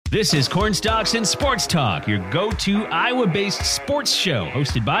This is Cornstalks and Sports Talk, your go-to Iowa-based sports show,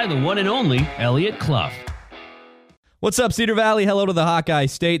 hosted by the one and only Elliot Clough. What's up, Cedar Valley? Hello to the Hawkeye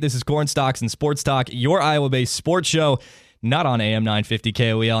State. This is Cornstalks and Sports Talk, your Iowa-based sports show. Not on AM 950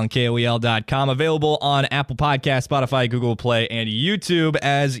 KOEL and KOEL.com. Available on Apple Podcasts, Spotify, Google Play, and YouTube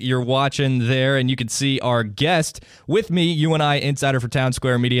as you're watching there. And you can see our guest with me, UNI insider for Town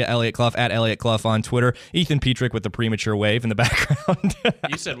Square Media, Elliot Clough, at Elliot Clough on Twitter. Ethan Petrik with the premature wave in the background.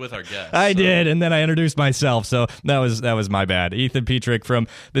 You said with our guest. I did, and then I introduced myself, so that was my bad. Ethan Petrik from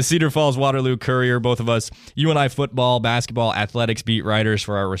the Cedar Falls Waterloo Courier, both of us UNI football, basketball, athletics beat writers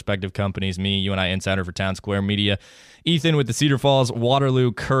for our respective companies. Me, UNI insider for Town Square Media. Ethan with the Cedar Falls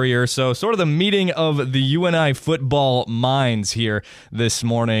Waterloo Courier. So sort of the meeting of the UNI football minds here this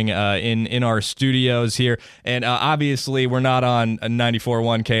morning in our studios here. And obviously we're not on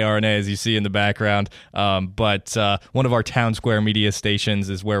 94.1 KRNA as you see in the background, but one of our Town Square Media stations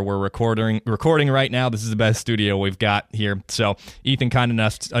is where we're recording right now. This is the best studio we've got here. So Ethan kind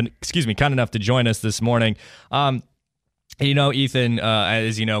enough to join us this morning. You know, Ethan,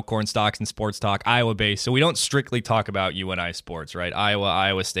 as you know, Cornstalks and Sports Talk, Iowa-based, so we don't strictly talk about UNI sports, right?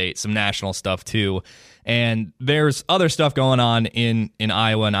 Iowa State, some national stuff too. And there's other stuff going on in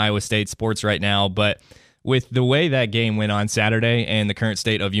Iowa and Iowa State sports right now, but with the way that game went on Saturday and the current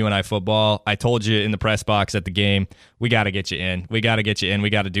state of UNI football, I told you in the press box at the game, we got to get you in. We got to get you in. We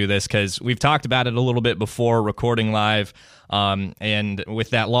got to do this because we've talked about it a little bit before recording live. And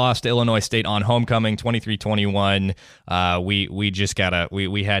with that loss to Illinois State on homecoming, 23-21, we just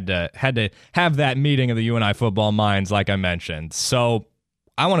we had to have that meeting of the UNI football minds, like I mentioned. So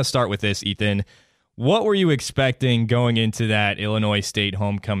I want to start with this, Ethan. What were you expecting going into that Illinois State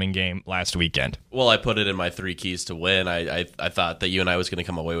homecoming game last weekend? Well, I put it in my three keys to win. I thought that UNI was going to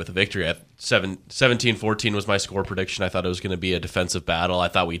come away with a victory. 17-14 was my score prediction. I thought it was going to be a defensive battle. I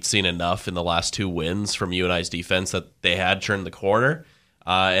thought we'd seen enough in the last two wins from UNI's defense that they had turned the corner,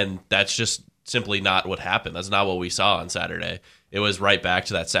 and that's just simply not what happened. That's not what we saw on Saturday. It was right back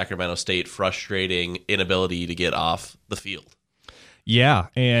to that Sacramento State frustrating inability to get off the field. Yeah,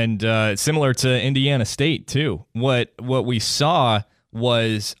 and similar to Indiana State, too. What we saw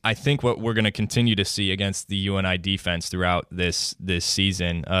was, I think, what we're going to continue to see against the UNI defense throughout this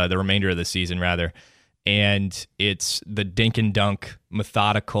season, the remainder of the season, rather. And it's the dink and dunk,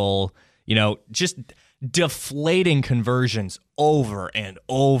 methodical, just deflating conversions over and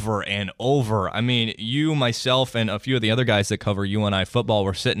over and over. I mean, you, myself, and a few of the other guys that cover UNI football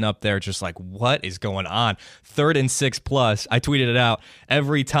were sitting up there just like, what is going on? 3rd and 6+. I tweeted it out.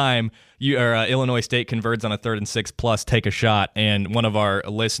 Every time Illinois State converts on a 3rd and 6+, take a shot. And one of our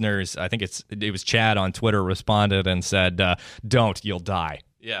listeners, I think it was Chad on Twitter, responded and said, don't, you'll die.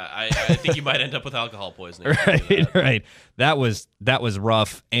 Yeah, I think you might end up with alcohol poisoning. Right. That was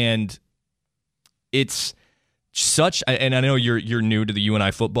rough. And it's such, and I know you're new to the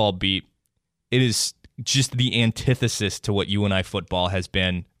UNI football beat. It is just the antithesis to what UNI football has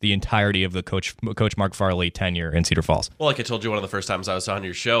been the entirety of the Coach Mark Farley tenure in Cedar Falls. Well, like I told you one of the first times I was on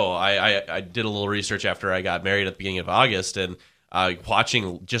your show, I did a little research after I got married at the beginning of August, and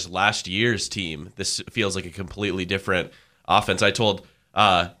watching just last year's team, this feels like a completely different offense. I told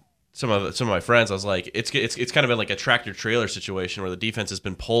some of my friends, I was like, it's kind of been like a tractor trailer situation where the defense has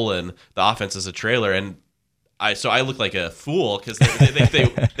been pulling the offense as a trailer, and I look like a fool because they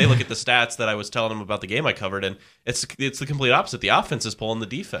look at the stats that I was telling them about the game I covered, and it's the complete opposite. The offense is pulling the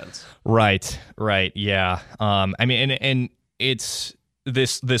defense. Right, yeah. I mean, and it's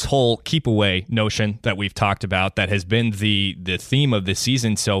this whole keep away notion that we've talked about that has been the theme of the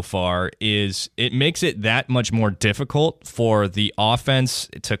season so far. Is it makes it that much more difficult for the offense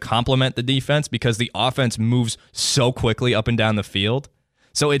to complement the defense because the offense moves so quickly up and down the field.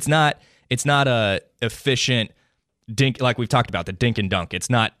 So it's not a efficient dink like we've talked about, the dink and dunk.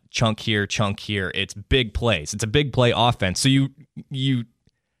 It's not chunk here. It's big plays. It's a big play offense. So you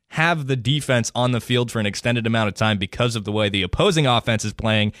have the defense on the field for an extended amount of time because of the way the opposing offense is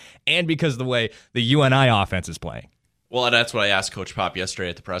playing and because of the way the UNI offense is playing. Well, and that's what I asked Coach Pop yesterday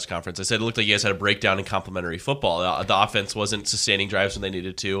at the press conference. I said it looked like you guys had a breakdown in complementary football. The offense wasn't sustaining drives when they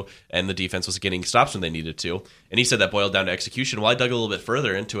needed to, and the defense was getting stops when they needed to. And he said that boiled down to execution. Well, I dug a little bit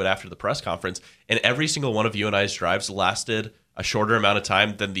further into it after the press conference, and every single one of UNI's drives lasted a shorter amount of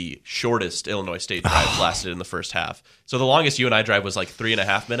time than the shortest Illinois State drive lasted in the first half. So the longest UNI drive was like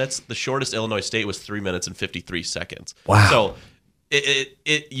 3.5 minutes. The shortest Illinois State was 3 minutes and 53 seconds. Wow. So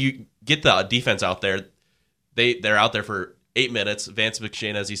you get the defense out there. They're out there for 8 minutes. Vance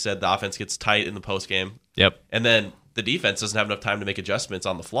McShane, as he said, the offense gets tight in the postgame. Yep. And then the defense doesn't have enough time to make adjustments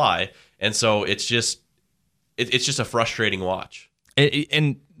on the fly. And so it's just a frustrating watch.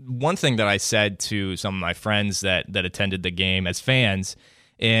 And one thing that I said to some of my friends that attended the game as fans,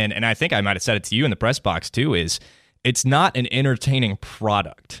 and I think I might have said it to you in the press box too, is it's not an entertaining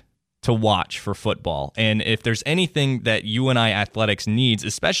product to watch for football. And if there's anything that UNI Athletics needs,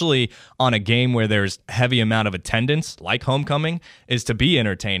 especially on a game where there's heavy amount of attendance, like homecoming, is to be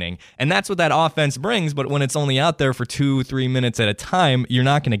entertaining. And that's what that offense brings, but when it's only out there for 2-3 minutes at a time, you're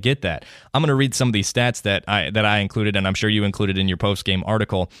not going to get that. I'm going to read some of these stats that I included, and I'm sure you included in your post-game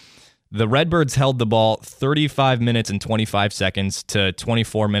article. The Redbirds held the ball 35 minutes and 25 seconds to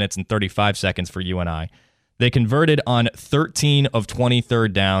 24 minutes and 35 seconds for UNI. They converted on 13 of 20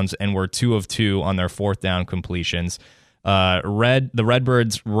 third downs and were 2 of 2 on their fourth down completions. The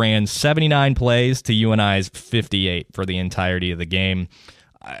Redbirds ran 79 plays to UNI's 58 for the entirety of the game.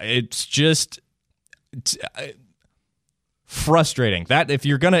 It's just frustrating that if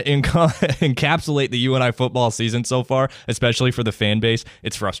you're going to encapsulate the UNI football season so far, especially for the fan base,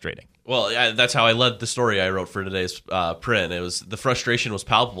 it's frustrating. Well, yeah, that's how I led the story I wrote for today's print. It was the frustration was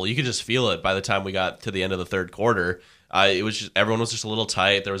palpable. You could just feel it by the time we got to the end of the third quarter. It was just, everyone was just a little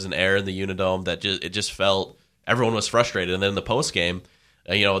tight. There was an air in the Unidome that it just felt everyone was frustrated. And then in the post game,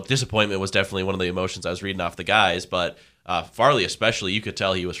 disappointment was definitely one of the emotions I was reading off the guys, but Farley especially, you could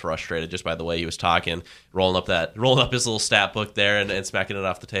tell he was frustrated just by the way he was talking, rolling up his little stat book there and smacking it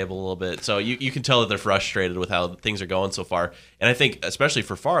off the table a little bit. So you can tell that they're frustrated with how things are going so far. And I think especially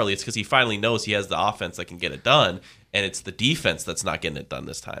for Farley, it's because he finally knows he has the offense that can get it done, and it's the defense that's not getting it done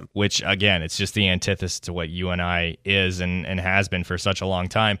this time. Which, again, it's just the antithesis to what UNI is and has been for such a long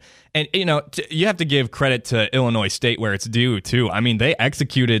time. And, you have to give credit to Illinois State where it's due, too. I mean, they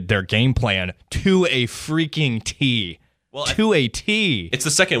executed their game plan to a freaking T. Well, to a T. It's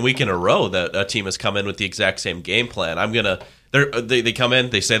the second week in a row that a team has come in with the exact same game plan. They come in,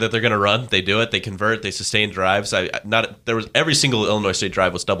 they say that they're going to run, they do it, they convert, they sustain drives. Every single Illinois State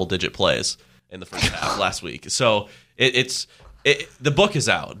drive was double-digit plays in the first half last week. So the book is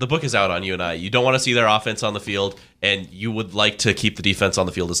out. The book is out on UNI. You don't want to see their offense on the field, and you would like to keep the defense on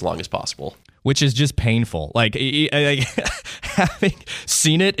the field as long as possible. Which is just painful. Like having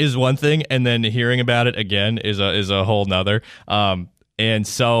seen it is one thing, and then hearing about it again is a whole nother. And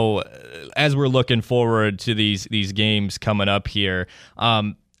so, as we're looking forward to these games coming up here,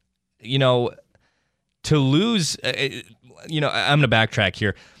 to lose, I'm going to backtrack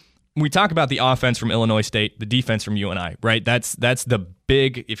here. We talk about the offense from Illinois State, the defense from UNI, right? That's the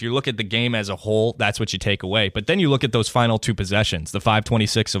big, if you look at the game as a whole, that's what you take away. But then you look at those final two possessions, the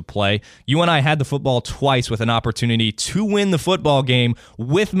 5:26 of play. UNI had the football twice with an opportunity to win the football game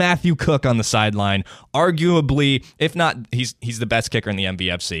with Matthew Cook on the sideline. Arguably, if not, he's the best kicker in the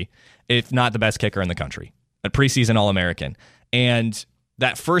MVFC, if not the best kicker in the country, a preseason All-American. And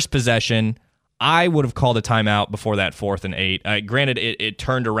that first possession, I would have called a timeout before that 4th and 8. Granted, it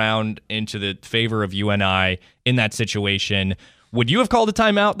turned around into the favor of UNI in that situation. Would you have called a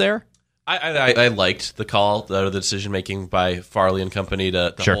timeout there? I liked the call, the decision-making by Farley and company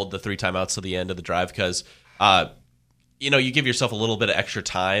to Sure. hold the 3 timeouts to the end of the drive because, you give yourself a little bit of extra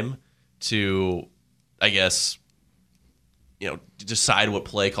time to, I guess, decide what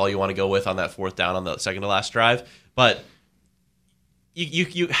play call you want to go with on that 4th down on the second to last drive. But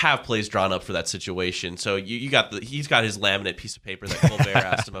you have plays drawn up for that situation. So he's got his laminate piece of paper that Colbert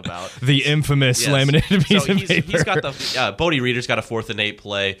asked him about. The infamous laminated piece of paper. He's got the Bodie Reeder's got a 4th and 8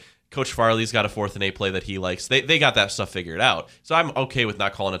 play. Coach Farley's got a 4th and 8 play that he likes. They got that stuff figured out. So I'm okay with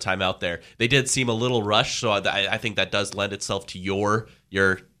not calling a timeout there. They did seem a little rushed, so I think that does lend itself to your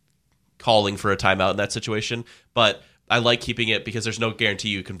calling for a timeout in that situation. But I like keeping it because there's no guarantee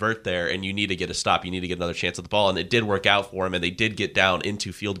you convert there, and you need to get a stop. You need to get another chance at the ball, and it did work out for him, and they did get down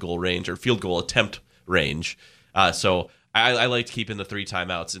into field goal range or field goal attempt range. So I liked keeping the 3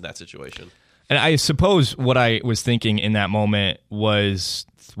 timeouts in that situation. And I suppose what I was thinking in that moment was,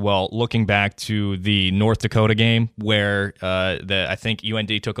 looking back to the North Dakota game where I think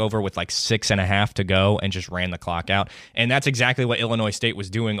UND took over with like 6.5 to go and just ran the clock out. And that's exactly what Illinois State was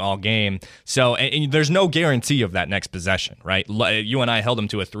doing all game. So and there's no guarantee of that next possession, right? UNI held them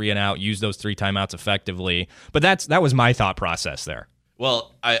to a 3-and-out, used those 3 timeouts effectively. But that was my thought process there.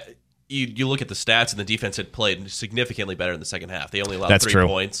 Well, you look at the stats, and the defense had played significantly better in the second half. They only allowed 3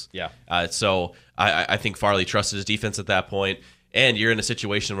 points. Yeah. So I think Farley trusted his defense at that point. And you're in a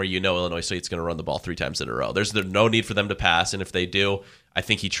situation where Illinois State's going to run the ball 3 times in a row. There's no need for them to pass, and if they do, I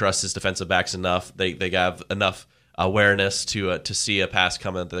think he trusts his defensive backs enough. They have enough awareness to see a pass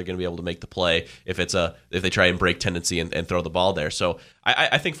coming that they're going to be able to make the play if they try and break tendency and throw the ball there. So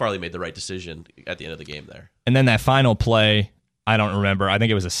I think Farley made the right decision at the end of the game there. And then that final play, I don't remember. I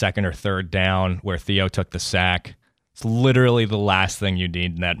think it was a 2nd or 3rd down where Theo took the sack. It's literally the last thing you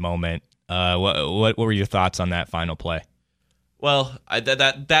need in that moment. What were your thoughts on that final play? Well,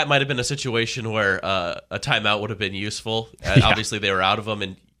 that might have been a situation where a timeout would have been useful. Obviously, they were out of them,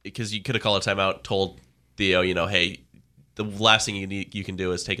 and because you could have called a timeout, told Theo, hey, the last thing you can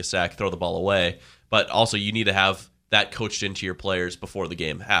do is take a sack, throw the ball away. But also, you need to have that coached into your players before the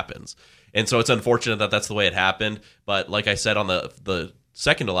game happens. And so it's unfortunate that that's the way it happened. But like I said on the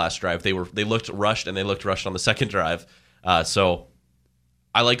second to last drive, they looked rushed, and they looked rushed on the second drive. So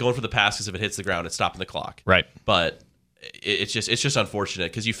I like going for the pass because if it hits the ground, it's stopping the clock. Right. But it's just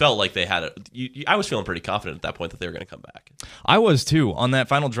unfortunate because you felt like they had it. I was feeling pretty confident at that point that they were going to come back. I was too. On that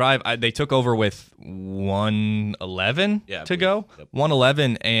final drive, they took over with 1:11 to go. Yep.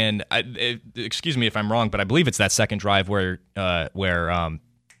 1:11, and excuse me if I'm wrong, but I believe it's that second drive where that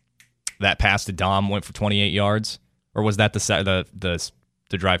pass to Dom went for 28 yards, or was that the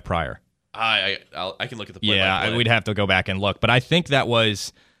drive prior? I can look at the play. Yeah, we'd have to go back and look, but I think that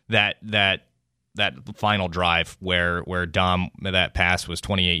was that final drive where Dom, that pass was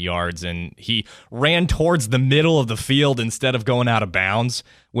 28 yards, and he ran towards the middle of the field instead of going out of bounds,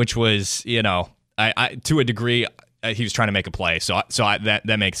 which was, I to a degree, he was trying to make a play. So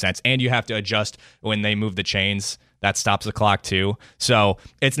that makes sense. And you have to adjust when they move the chains. That stops the clock too. So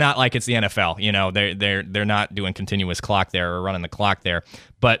it's not like it's the NFL. They're not doing continuous clock there or running the clock there.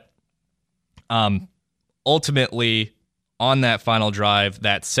 But ultimately, on that final drive,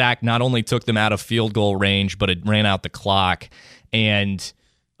 that sack not only took them out of field goal range, but it ran out the clock. And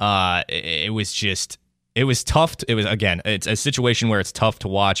it was tough. It's a situation where it's tough to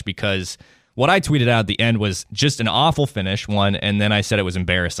watch because what I tweeted out at the end was just an awful finish, one, and then I said it was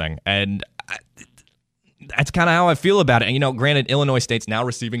embarrassing. And that's kind of how I feel about it. And, granted, Illinois State's now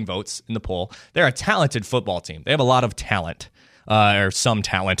receiving votes in the poll. They're a talented football team. They have a lot of talent. Or some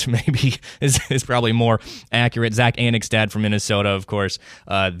talent, maybe is probably more accurate. Zach Annigstad from Minnesota, of course,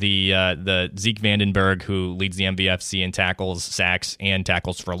 the Zeke Vandenberg, who leads the MVFC in tackles, sacks, and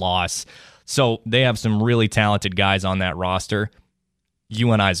tackles for loss. So they have some really talented guys on that roster.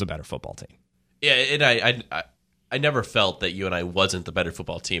 UNI is a better football team. Yeah, and I never felt that UNI wasn't the better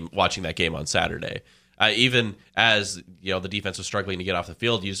football team watching that game on Saturday. Even as the defense was struggling to get off the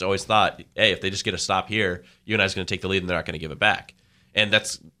field, you just always thought, hey, if they just get a stop here, UNI's going to take the lead and they're not going to give it back. And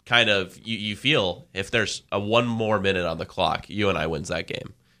that's kind of you feel if there's one more minute on the clock, UNI wins that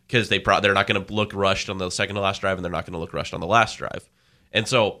game because they're not going to look rushed on the second to last drive and they're not going to look rushed on the last drive. And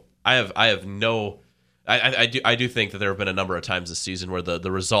so I do think that there have been a number of times this season where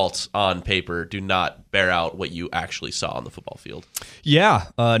the results on paper do not bear out what you actually saw on the football field. Yeah,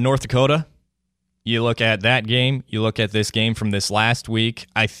 North Dakota. You look at that game, you look at this game from this last week,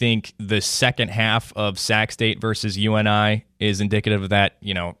 I think the second half of Sac State versus UNI is indicative of that,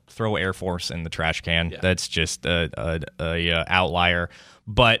 throw Air Force in the trash can. Yeah. That's just a outlier.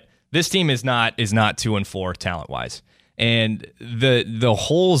 But this team is not 2-4 talent-wise. And the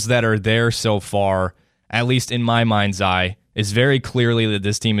holes that are there so far, at least in my mind's eye, is very clearly that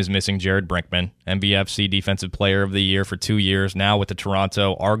this team is missing Jared Brinkman, MVFC Defensive Player of the Year for 2 years now with the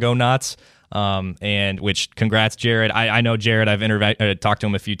Toronto Argonauts. And which congrats, Jared. I know Jared. I've talked to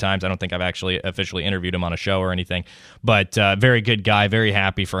him a few times. I don't think I've actually officially interviewed him on a show or anything, but very good guy. Very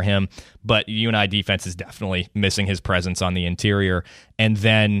happy for him. But UNI defense is definitely missing his presence on the interior. And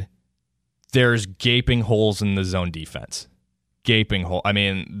then there's gaping holes in the zone defense. Gaping hole. I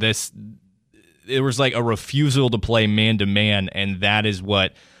mean, it was like a refusal to play man to man, and that is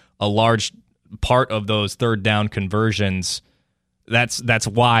what a large part of those third down conversions. That's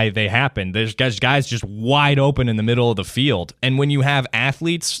why they happen. There's guys just wide open in the middle of the field. And when you have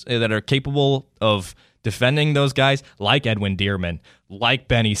athletes that are capable of defending those guys, like Edwin Dearman, like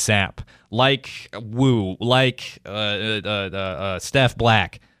Benny Sapp, like Wu, like Steph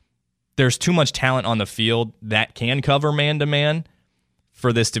Black, there's too much talent on the field that can cover man-to-man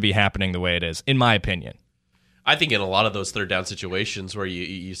for this to be happening the way it is, in my opinion. I think in a lot of those third down situations where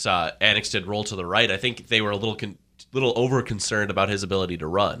you saw Annigstad roll to the right, I think they were a little over concerned about his ability to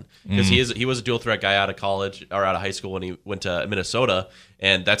run because he was a dual threat guy out of college or out of high school when he went to Minnesota,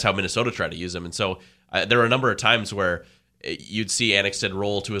 and that's how Minnesota tried to use him. And so there were a number of times where you'd see Annigstad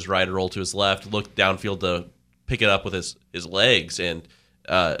roll to his right or roll to his left, look downfield to pick it up with his legs, and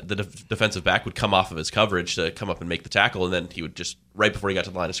the defensive back would come off of his coverage to come up and make the tackle, and then he would just, right before he got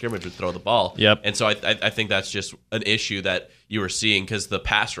to the line of scrimmage, would throw the ball. Yep. And so I think that's just an issue that you were seeing because the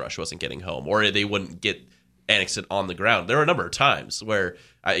pass rush wasn't getting home, or they wouldn't get Annigstad on the ground. There were a number of times where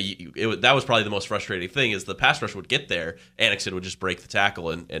that was probably the most frustrating thing is the pass rush would get there, Annigstad would just break the tackle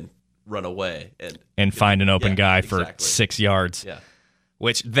and run away. And find an open guy for 6 yards. Yeah.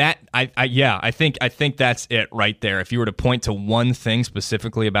 Which I think that's it right there. If you were to point to one thing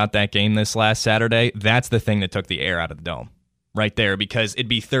specifically about that game this last Saturday, that's the thing that took the air out of the dome right there, because it'd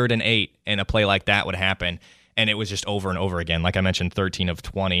be 3rd and 8 and a play like that would happen, and it was just over and over again. Like I mentioned, 13 of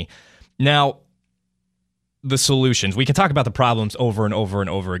 20. Now, the solutions. We can talk about the problems over and over and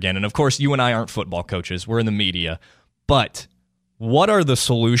over again. And of course, you and I aren't football coaches. We're in the media. But what are the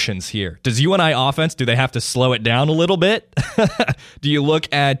solutions here? Does UNI offense, do they have to slow it down a little bit? Do you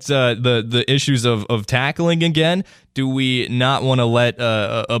look at the issues of tackling again? Do we not want to let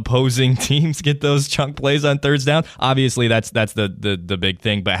opposing teams get those chunk plays on thirds down? Obviously, that's the big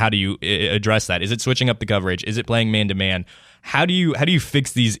thing. But how do you address that? Is it switching up the coverage? Is it playing man-to-man? How do you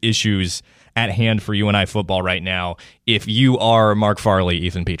fix these issues at hand for UNI football right now if you are Mark Farley,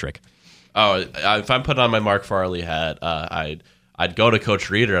 Ethan Petrik? Oh, if I'm putting on my Mark Farley hat, I'd go to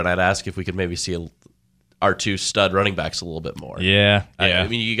Coach Reeder and I'd ask if we could maybe see our 2 stud running backs a little bit more. Yeah. I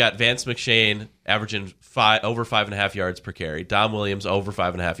mean, you got Vance McShane averaging over 5.5 yards per carry, Dom Williams over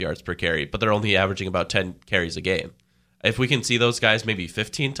 5.5 yards per carry, but they're only averaging about 10 carries a game. If we can see those guys maybe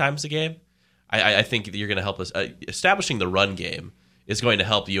 15 times a game, I think you're going to help us. Establishing the run game is going to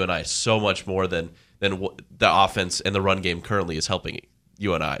help UNI so much more than the offense and the run game currently is helping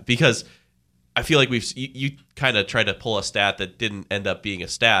UNI, because I feel like you kind of tried to pull a stat that didn't end up being a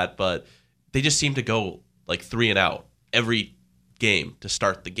stat, but they just seem to go like 3 and out every game to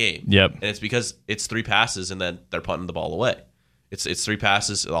start the game. Yep. And it's because it's 3 passes and then they're punting the ball away. It's 3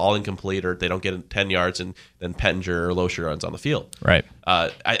 passes, all incomplete, or they don't get 10 yards, and then Pettinger or Loescher runs on the field. Right.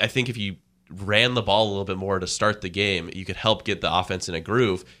 I think if you ran the ball a little bit more to start the game, you could help get the offense in a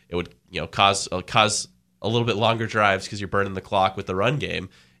groove. It would cause a little bit longer drives because you're burning the clock with the run game.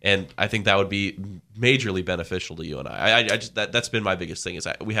 And I think that would be majorly beneficial to UNI. That's been my biggest thing, is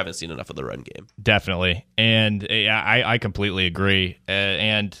we haven't seen enough of the run game. Definitely. And I completely agree.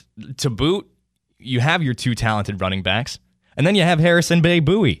 And to boot, you have your 2 talented running backs. And then you have Harrison Bay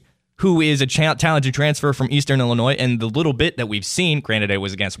Bowie, who is a talented transfer from Eastern Illinois. And the little bit that we've seen, granted it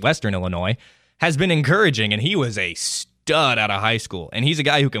was against Western Illinois, has been encouraging. And he was a stud out of high school. And he's a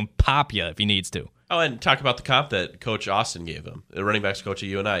guy who can pop you if he needs to. Oh, and talk about the comp that Coach Austin gave him, the running backs coach at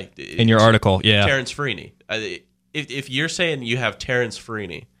UNI. In your article, yeah. Terrence Freeney. If you're saying you have Terrence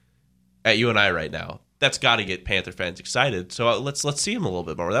Freeney at UNI right now, that's got to get Panther fans excited. So let's see him a little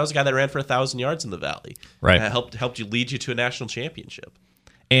bit more. That was a guy that ran for 1,000 yards in the Valley. Right. Helped you lead you to a national championship.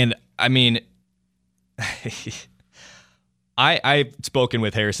 And, I mean, I've spoken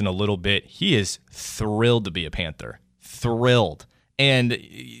with Harrison a little bit. He is thrilled to be a Panther. Thrilled. And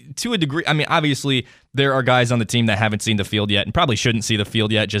to a degree, I mean, obviously, there are guys on the team that haven't seen the field yet and probably shouldn't see the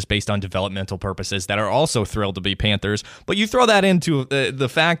field yet just based on developmental purposes that are also thrilled to be Panthers. But you throw that into the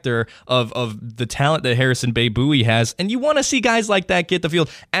factor of the talent that Harrison Bay Bowie has, and you want to see guys like that get the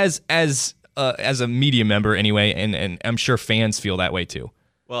field as a media member anyway, and I'm sure fans feel that way too.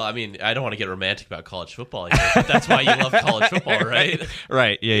 Well, I mean, I don't want to get romantic about college football here, but that's why you love college football, right?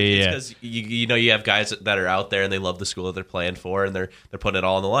 Right. Yeah. Because you have guys that are out there and they love the school that they're playing for, and they're putting it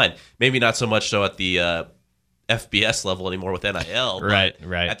all on the line. Maybe not so much so at the FBS level anymore with NIL. Right.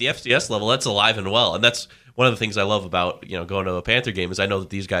 At the FCS level, that's alive and well, and that's one of the things I love about going to a Panther game is I know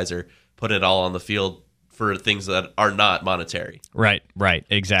that these guys are putting it all on the field for things that are not monetary. Right,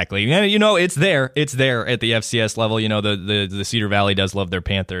 exactly. And it's there at the FCS level. The Cedar Valley does love their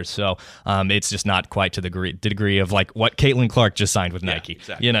Panthers, so it's just not quite to the degree of like what Caitlin Clark just signed with Nike.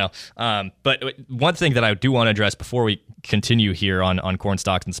 Exactly. But one thing that I do want to address before we continue here on Corn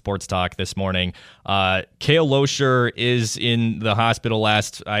Stalks and Sports Talk this morning, Kale Loescher is in the hospital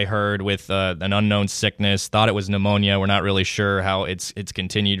last I heard with an unknown sickness. Thought it was pneumonia. We're not really sure how it's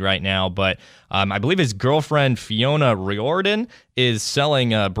continued right now, but I believe his girlfriend Fiona Riordan is selling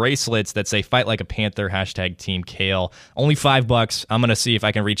bracelets that say "Fight Like a Panther" #Team Kale. Only $5. I'm gonna see if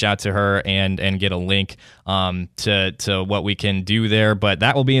I can reach out to her and get a link to what we can do there. But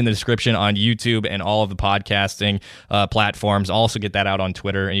that will be in the description on YouTube and all of the podcasting platforms. I'll also get that out on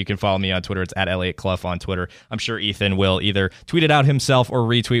Twitter, and you can follow me on Twitter. It's @ElliotClough on Twitter. I'm sure Ethan will either tweet it out himself or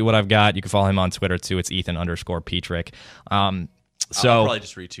retweet what I've got. You can follow him on Twitter too. It's Ethan_Petrik. So I'll probably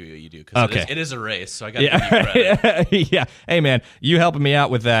just retweet what you do because it is a race, so I got to give you credit. Yeah. Hey, man, you helping me out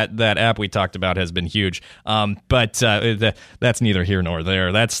with that app we talked about has been huge. But that's neither here nor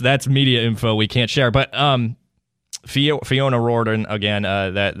there. That's media info we can't share. But Fiona Riordan again,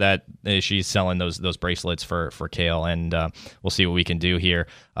 that she's selling those bracelets for Kale, and we'll see what we can do here.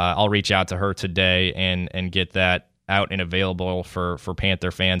 I'll reach out to her today and get that out and available for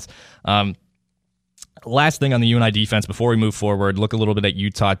Panther fans. Last thing on the UNI defense before we move forward, look a little bit at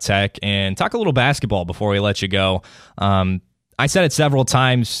Utah Tech and talk a little basketball before we let you go. I said it several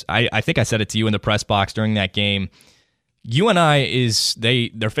times. I think I said it to you in the press box during that game. UNI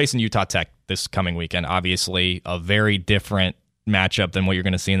they're facing Utah Tech this coming weekend. Obviously, a very different matchup than what you're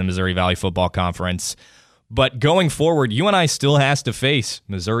going to see in the Missouri Valley Football Conference. But going forward, UNI still has to face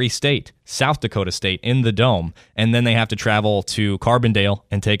Missouri State, South Dakota State in the Dome, and then they have to travel to Carbondale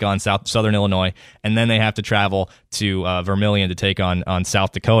and take on Southern Illinois, and then they have to travel to Vermillion to take on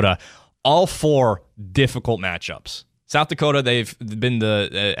South Dakota. All 4 difficult matchups. South Dakota, they've been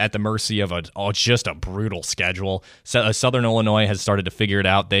at the mercy of just a brutal schedule. Southern Illinois has started to figure it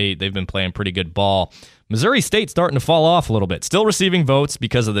out. They've been playing pretty good ball. Missouri State's starting to fall off a little bit. Still receiving votes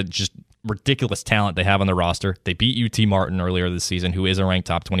because of the just ridiculous talent they have on the roster. They beat UT Martin earlier this season, who is a ranked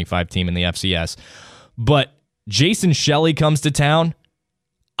top 25 team in the FCS. But Jason Shelley comes to town.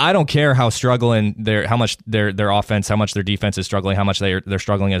 I don't care how much their offense, how much their defense is struggling, how much they're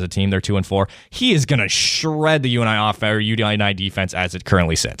struggling as a team. They're 2-4. He is going to shred the UNI offense or UNI defense as it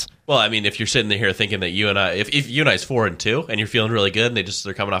currently sits. Well, I mean, if you're sitting here thinking that UNI, if UNI's 4-2 and you're feeling really good, and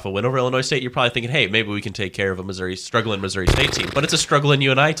they're coming off a win over Illinois State, you're probably thinking, hey, maybe we can take care of a struggling Missouri State team. But it's a struggling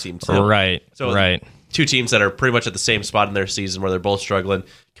UNI team too. Right. So right. 2 teams that are pretty much at the same spot in their season where they're both struggling,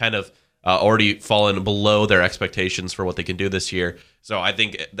 kind of. Already fallen below their expectations for what they can do this year. So I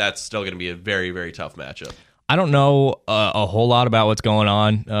think that's still going to be a very, very tough matchup. I don't know a whole lot about what's going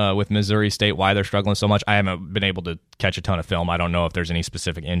on with Missouri State, why they're struggling so much. I haven't been able to catch a ton of film. I don't know if there's any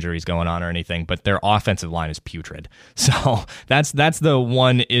specific injuries going on or anything, but their offensive line is putrid. So that's the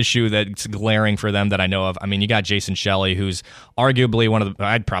one issue that's glaring for them that I know of. I mean, you got Jason Shelley, who's arguably one of the,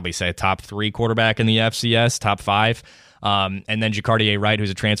 I'd probably say, a top 3 quarterback in the FCS, top 5. And then Jacardier Wright,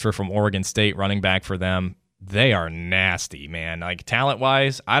 who's a transfer from Oregon State, running back for them. They are nasty, man. Like,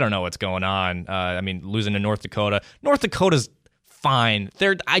 talent-wise, I don't know what's going on. I mean, losing to North Dakota. North Dakota's fine.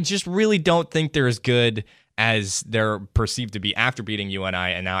 I just really don't think they're as good as they're perceived to be after beating UNI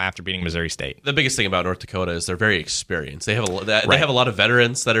and now after beating Missouri State. The biggest thing about North Dakota is they're very experienced. They have a lot of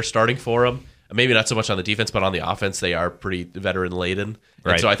veterans that are starting for them. Maybe not so much on the defense, but on the offense, they are pretty veteran-laden.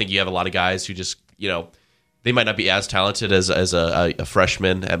 Right. And so I think you have a lot of guys who just, they might not be as talented as a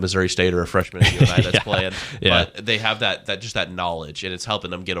freshman at Missouri State or a freshman at UNI that's playing, but they have that knowledge, and it's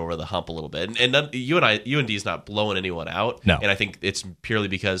helping them get over the hump a little bit. And UND is not blowing anyone out, no. And I think it's purely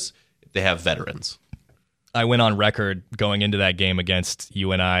because they have veterans. I went on record going into that game against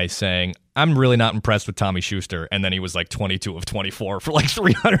UNI saying, I'm really not impressed with Tommy Schuster, and then he was like 22 of 24 for like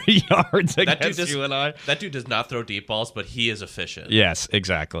 300 yards against UNI. That dude does not throw deep balls, but he is efficient. Yes,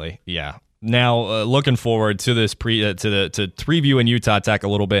 exactly. Yeah. Now, looking forward to this to previewing Utah Tech a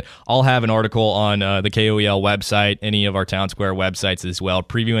little bit. I'll have an article on the KOEL website, any of our Town Square websites as well,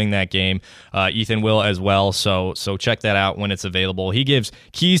 previewing that game. Ethan will as well, so check that out when it's available. He gives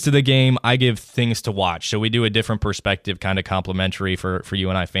keys to the game. I give things to watch. So we do a different perspective, kind of complimentary for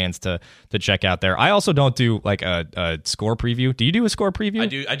UNI fans to check out there. I also don't do like a score preview. Do you do a score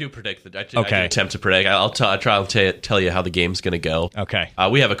preview? I do predict. I do Okay. attempt to predict. I'll try and tell you how the game's going to go. Okay.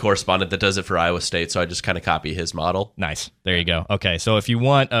 We have a correspondent that does it for Iowa State, so I just kind of copy his model. Nice. There you go. Okay, so if you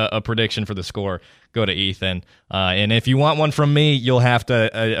want a prediction for the score, go to Ethan. And if you want one from me, you'll have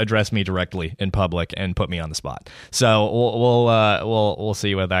to address me directly in public and put me on the spot. So we'll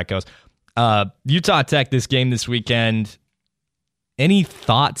see where that goes. Utah Tech, this game this weekend. Any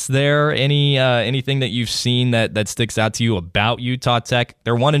thoughts there? Anything that you've seen that sticks out to you about Utah Tech?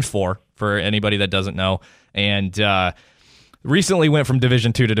 They're 1-4 for anybody that doesn't know, and recently went from Division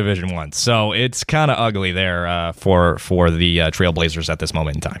II to Division I, so it's kind of ugly there for the Trailblazers at this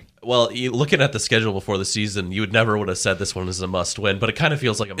moment in time. Well, looking at the schedule before the season, you would never would have said this one is a must-win, but it kind of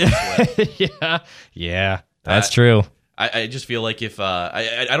feels like a must-win. Yeah, that's true. I just feel like if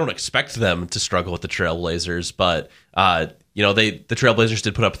I don't expect them to struggle with the Trailblazers, but the Trailblazers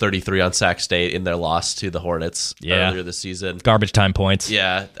did put up 33 on Sac State in their loss to the Hornets earlier this season. Garbage time points.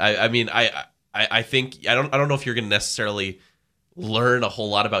 Yeah, I think I don't know if you're going to necessarily learn a whole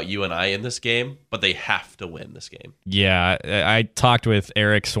lot about UNI in this game, but they have to win this game. Yeah, I talked with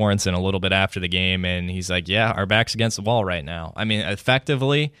Eric Sorensen a little bit after the game, and he's like, yeah, our back's against the wall right now. I mean,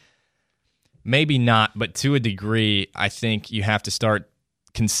 effectively, maybe not, but to a degree, I think you have to start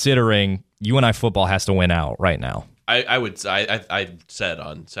considering UNI football has to win out right now. I said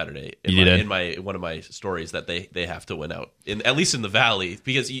on Saturday in one of my stories that they have to win out, at least in the Valley,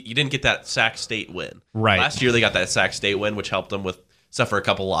 because you didn't get that Sac State win. Right. Last year they got that Sac State win, which helped them suffer a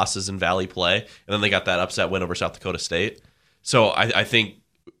couple losses in Valley play, and then they got that upset win over South Dakota State. So I think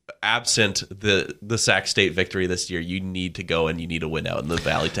absent the Sac State victory this year, you need to go and you need to win out in the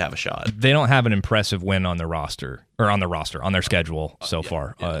Valley to have a shot. They don't have an impressive win on their roster, on their schedule so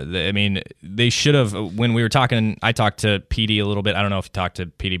far. I mean, they should have. When we were talking, I talked to PD a little bit. I don't know if you talked to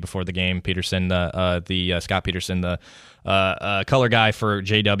PD before the game. Peterson, the Scott Peterson, the color guy for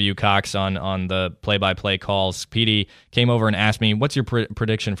JW Cox on the play-by-play calls. PD came over and asked me, "What's your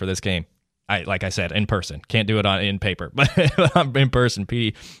prediction for this game?" Like I said, in person. Can't do it in paper, but in person,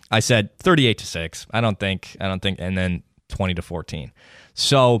 PD. I said 38-6. I don't think, and then 20-14.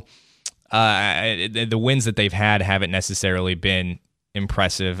 So the wins that they've had haven't necessarily been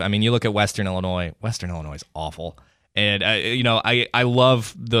impressive. I mean, you look at Western Illinois. Western Illinois is awful. And, I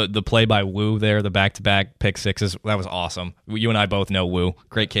love the play by Wu there, the back-to-back pick sixes. That was awesome. You and I both know Wu.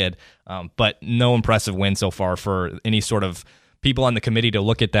 Great kid. But no impressive win so far for any sort of people on the committee to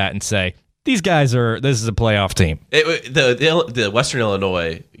look at that and say, this is a playoff team. The Western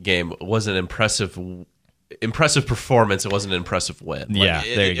Illinois game was an impressive performance. It wasn't an impressive win. There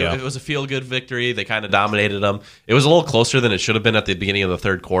you go. It was a feel-good victory. They kind of dominated them. It was a little closer than it should have been at the beginning of the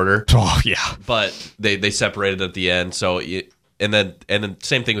third quarter. Oh, yeah. But they separated at the end. So and then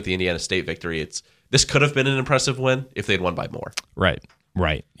same thing with the Indiana State victory. This could have been an impressive win if they'd won by more.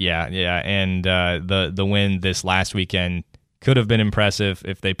 Right. Yeah. And the win this last weekend could have been impressive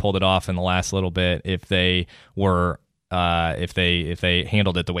if they pulled it off in the last little bit. If they were. If they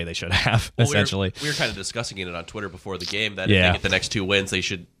handled it the way they should have, essentially. We were kind of discussing it on Twitter before the game that if they get the next two wins, they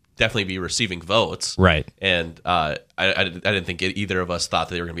should definitely be receiving votes. Right. And I didn't think either of us thought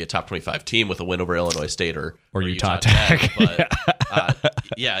that they were going to be a top 25 team with a win over Illinois State or Utah Tech. But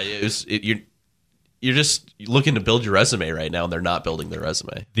you're just looking to build your resume right now, and they're not building their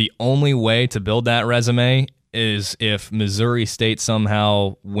resume. The only way to build that resume is if Missouri State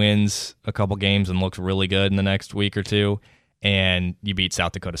somehow wins a couple games and looks really good in the next week or two, and you beat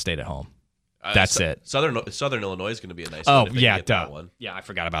South Dakota State at home. That's it. Southern Illinois is going to be a nice one. If they get that one. Yeah, I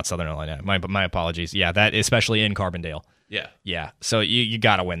forgot about Southern Illinois. My apologies. Yeah, that especially in Carbondale. Yeah. So you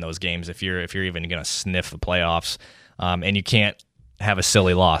got to win those games if you're even going to sniff the playoffs, and you can't have a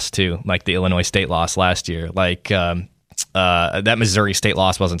silly loss too, like the Illinois State loss last year. Like that Missouri State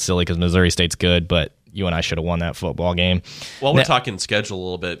loss wasn't silly because Missouri State's good, but you and I should have won that football game. Well, we're talking schedule a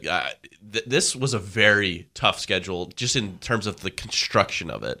little bit. This was a very tough schedule just in terms of the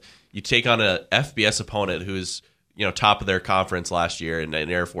construction of it. You take on a FBS opponent who's top of their conference last year in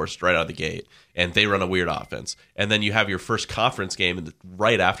Air Force right out of the gate, and they run a weird offense. And then you have your first conference game and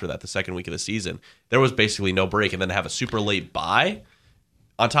right after that, the second week of the season. There was basically no break, and then to have a super late bye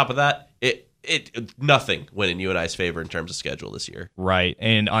on top of that, nothing went in UNI's favor in terms of schedule this year. Right.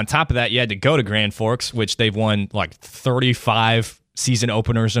 And on top of that, you had to go to Grand Forks, which they've won like 35 season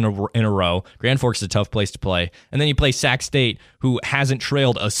openers in a row. Grand Forks is a tough place to play. And then you play Sac State, who hasn't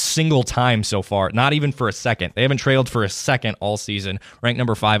trailed a single time so far, not even for a second. They haven't trailed for a second all season, ranked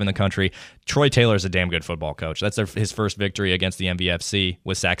number 5 in the country. Troy Taylor is a damn good football coach. That's his first victory against the MVFC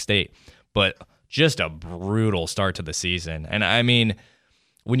with Sac State. But just a brutal start to the season. And I mean,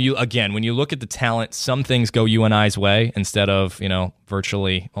 when you look at the talent, some things go UNI's way instead of,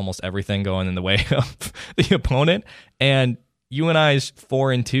 virtually almost everything going in the way of the opponent. And UNI's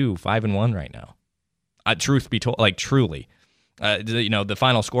 4-2, 5-1 right now. Truth be told, like truly, the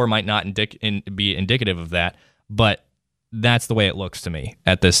final score might not be indicative of that, but that's the way it looks to me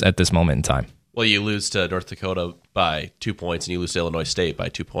at this moment in time. Well, you lose to North Dakota by 2 points, and you lose to Illinois State by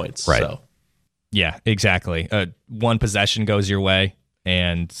 2 points. Right. So. Yeah, exactly. One possession goes your way,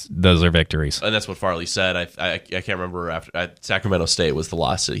 and those are victories. And that's what Farley said. I can't remember after Sacramento State was the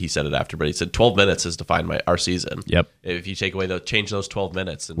loss that he said it after, but he said 12 minutes has defined our season. Yep. If you take away change those 12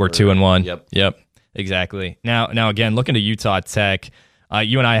 minutes, and we're 2-1. Yep. Exactly. Now again, looking to Utah Tech,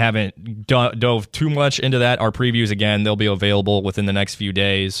 you and I haven't dove too much into that. Our previews, again, they'll be available within the next few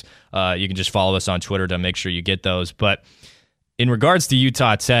days. You can just follow us on Twitter to make sure you get those. But in regards to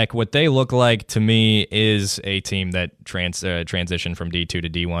Utah Tech, what they look like to me is a team that transitioned from D2 to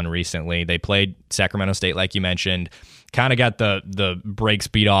D1 recently. They played Sacramento State, like you mentioned, kind of got the brakes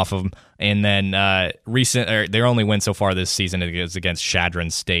beat off of them, and then their only win so far this season is against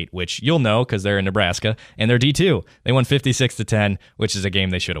Chadron State, which you'll know because they're in Nebraska, and they're D2. They won 56-10, which is a game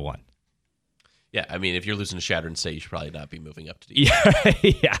they should have won. Yeah, I mean, if you're losing to Chadron State, you should probably not be moving up to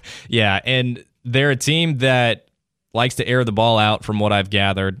D1. Yeah, and they're a team that likes to air the ball out from what I've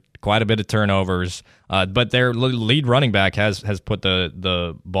gathered. Quite a bit of turnovers. But their lead running back has put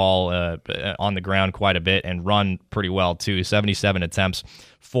the ball on the ground quite a bit and run pretty well, too. 77 attempts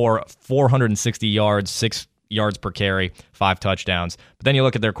for 460 yards, 6 yards per carry, 5 touchdowns. But then you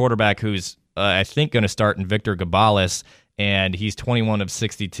look at their quarterback, who's I think going to start in Victor Gabales, and he's 21 of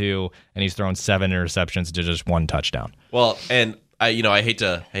 62, and he's thrown 7 interceptions to just 1 touchdown. Well, and I hate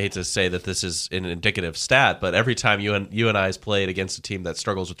to say that this is an indicative stat, but every time UNI's played against a team that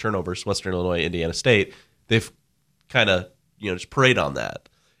struggles with turnovers, Western Illinois, Indiana State, they've kind of just parade on that.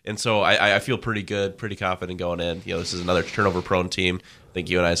 And so I feel pretty good, pretty confident going in. This is another turnover-prone team. I think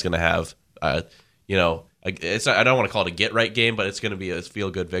UNI is going to have, I don't want to call it a get-right game, but it's going to be a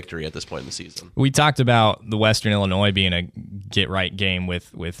feel-good victory at this point in the season. We talked about the Western Illinois being a get-right game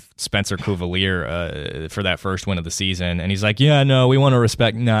with Spencer Cuvalier for that first win of the season, and he's like, yeah, no, we want to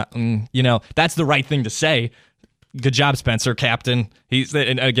respect, that's the right thing to say. Good job, Spencer, captain.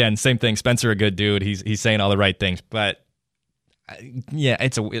 And again, same thing, Spencer, a good dude. He's saying all the right things, but yeah,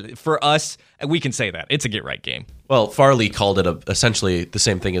 for us, we can say that it's a get-right game. Well, Farley called it essentially the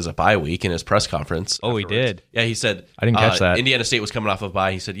same thing as a bye week in his press conference. Oh, he did? Yeah, he said... I didn't catch that. Indiana State was coming off a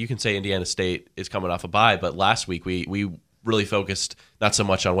bye. He said, you can say Indiana State is coming off a bye, but last week we really focused not so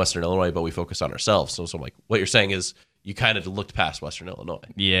much on Western Illinois, but we focused on ourselves. So I'm like, what you're saying is you kind of looked past Western Illinois.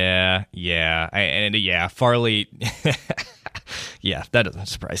 Yeah. Farley... Yeah, that doesn't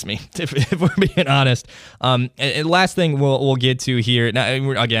surprise me, if we're being honest. And last thing we'll get to here. Now,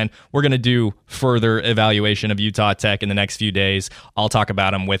 again, we're going to do further evaluation of Utah Tech in the next few days. I'll talk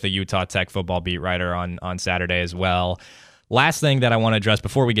about them with a Utah Tech football beat writer on Saturday as well. Last thing that I want to address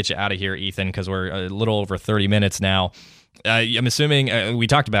before we get you out of here, Ethan, because we're a little over 30 minutes now. I'm assuming we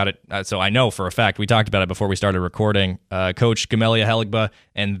talked about it, so I know for a fact we talked about it before we started recording. Coach Gamelia Heligba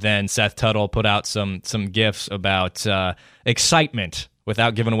and then Seth Tuttle put out some gifs about excitement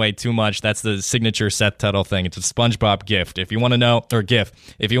without giving away too much. That's the signature Seth Tuttle thing. It's a SpongeBob gift. If you want to know, or GIF,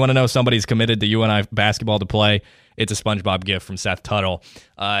 if you want to know somebody's committed to UNI basketball to play, it's a SpongeBob gift from Seth Tuttle.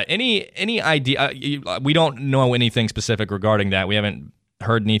 Any idea? We don't know anything specific regarding that. We haven't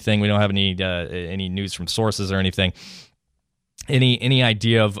heard anything. We don't have any news from sources or anything. Any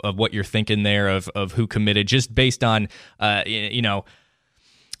idea of what you're thinking there of who committed, just based on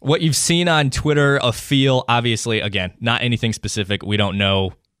what you've seen on Twitter, a feel? Obviously, again, not anything specific. We don't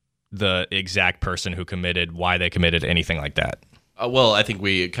know the exact person who committed, why they committed, anything like that. Well, I think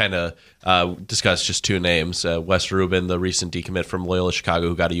we kind of discussed just 2 names. Wes Rubin, the recent decommit from Loyola Chicago,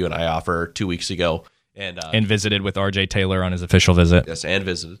 who got a UNI offer 2 weeks ago. And visited with RJ Taylor on his official visit. Yes, and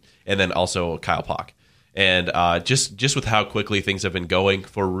visited. And then also Kyle Pock. And just with how quickly things have been going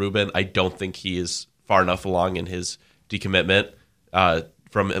for Rubin, I don't think he is far enough along in his decommitment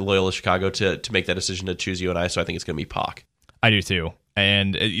from Loyola Chicago to make that decision to choose UNI. So I think it's going to be Pock. I do too.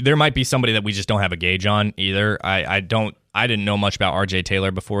 And there might be somebody that we just don't have a gauge on either. I didn't know much about RJ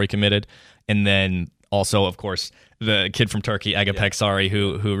Taylor before he committed. And then also, of course, the kid from Turkey, Agapek Sari,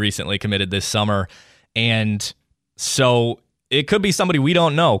 who recently committed this summer. And so it could be somebody we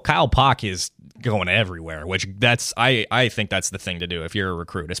don't know. Kyle Pock is going everywhere, which I think that's the thing to do if you're a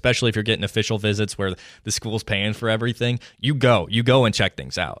recruit, especially if you're getting official visits where the school's paying for everything. You go and check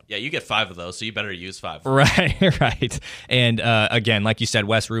things out. Yeah, you get 5 of those, so you better use 5. Right. And again, like you said,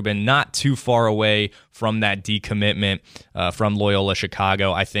 Wes Rubin, not too far away from that decommitment from Loyola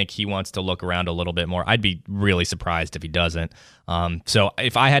Chicago. I think he wants to look around a little bit more. I'd be really surprised if he doesn't. So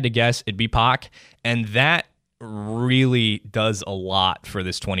if I had to guess, it'd be Pock, and that really does a lot for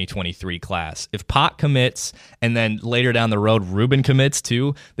this 2023 class. If Pock commits and then later down the road Rubin commits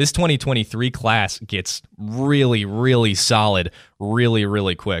too, this 2023 class gets really, really solid really,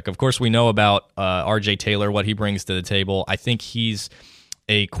 really quick. Of course, we know about RJ Taylor, what he brings to the table. I think he's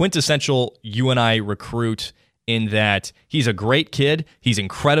a quintessential UNI recruit in that he's a great kid. He's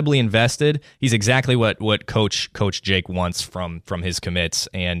incredibly invested. He's exactly what Coach Jake wants from his commits,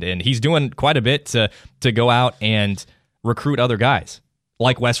 and he's doing quite a bit to go out and recruit other guys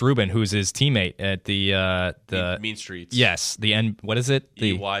like Wes Rubin, who's his teammate at the Mean Streets. Yes, what is it?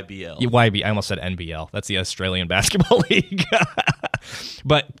 The EYBL. EYB. I almost said NBL. That's the Australian Basketball League.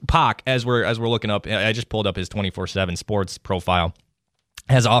 But Pock, as we're looking up, I just pulled up his 24/7 sports profile.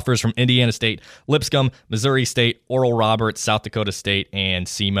 Has offers from Indiana State, Lipscomb, Missouri State, Oral Roberts, South Dakota State, and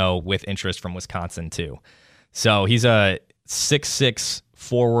SEMO, with interest from Wisconsin too. So he's a 6'6"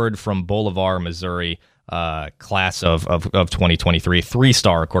 forward from Bolivar, Missouri, class of 2023,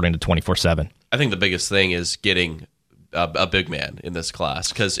 3-star according to 24/7. I think the biggest thing is getting a big man in this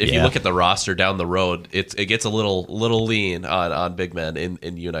class, because if you look at the roster down the road, it gets a little lean on big men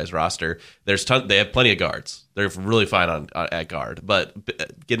in UNI's roster. They have plenty of guards. They're really fine at guard, but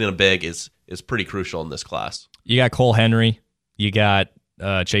getting a big is pretty crucial in this class. You got Cole Henry, you got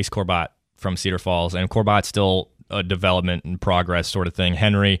Chase Corbat from Cedar Falls, and Corbat's still a development and progress sort of thing.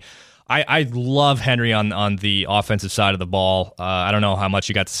 Henry, I love Henry on the offensive side of the ball. I don't know how much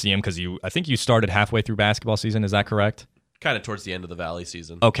you got to see him, because I think you started halfway through basketball season. Is that correct? kind of towards the end of the Valley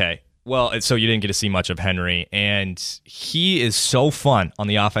season. Okay. Well, so you didn't get to see much of Henry, and he is so fun on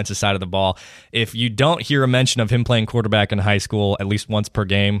the offensive side of the ball. If you don't hear a mention of him playing quarterback in high school at least once per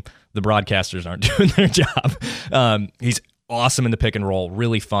game, the broadcasters aren't doing their job. He's awesome in the pick and roll,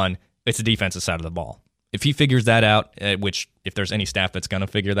 really fun. It's the defensive side of the ball. If he figures that out, which if there's any staff that's going to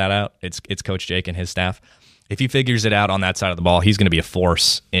figure that out, it's Coach Jake and his staff. If he figures it out on that side of the ball, he's going to be a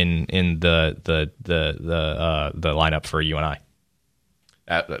force in the lineup for UNI.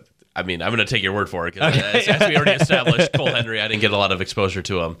 I mean, I'm going to take your word for it because as we already established, Cole Henry, I didn't get a lot of exposure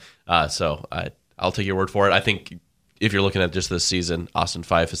to him. So I'll take your word for it. I think if you're looking at just this season, Austin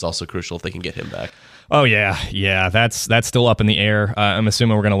Fife is also crucial if they can get him back. Oh, yeah. That's still up in the air. I'm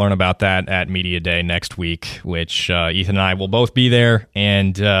assuming we're going to learn about that at Media Day next week, which Ethan and I will both be there,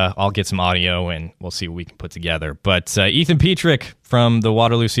 and I'll get some audio, and we'll see what we can put together. But Ethan Petrik from the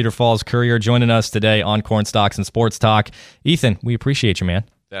Waterloo Cedar Falls Courier joining us today on Corn Stalks and Sports Talk. Ethan, we appreciate you, man.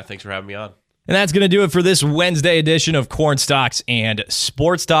 Yeah, thanks for having me on. And that's going to do it for this Wednesday edition of Corn Stalks and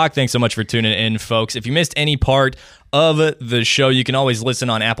Sports Talk. Thanks so much for tuning in, folks. If you missed any part of the show, you can always listen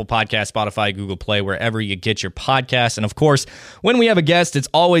on Apple Podcasts, Spotify, Google Play, wherever you get your podcasts. And of course, when we have a guest, it's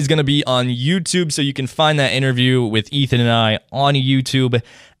always going to be on YouTube, so you can find that interview with Ethan and I on YouTube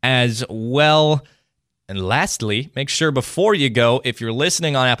as well. And lastly, make sure before you go, if you're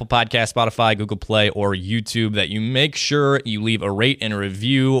listening on Apple Podcasts, Spotify, Google Play, or YouTube, that you make sure you leave a rate and a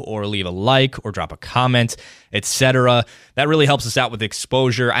review or leave a like or drop a comment, etc. That really helps us out with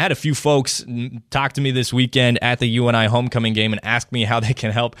exposure. I had a few folks talk to me this weekend at the UNI homecoming game and ask me how they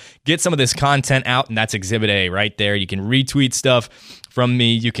can help get some of this content out, and that's Exhibit A right there. You can retweet stuff from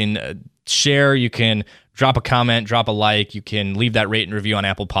me. You can share. You can drop a comment, drop a like. You can leave that rate and review on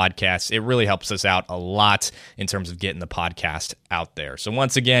Apple Podcasts. It really helps us out a lot in terms of getting the podcast out there. So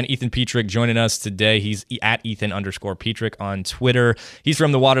once again, Ethan Petrik joining us today. He's at Ethan_Petrik on Twitter. He's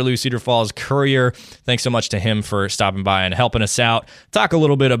from the Waterloo Cedar Falls Courier. Thanks so much to him for stopping by and helping us out. Talk a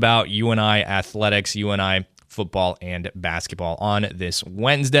little bit about UNI athletics, UNI football and basketball on this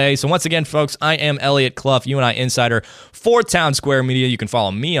Wednesday. So once again, folks, I am Elliot Clough, UNI Insider for Town Square Media. You can follow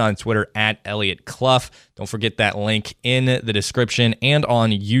me on Twitter at Elliot Clough. Don't forget that link in the description and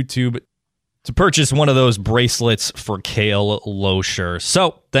on YouTube to purchase one of those bracelets for Kale Loescher.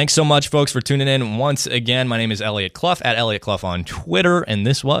 So thanks so much, folks, for tuning in. Once again, my name is Elliot Clough at Elliot Clough on Twitter, and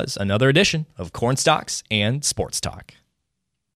this was another edition of Corn Stalks and Sports Talk.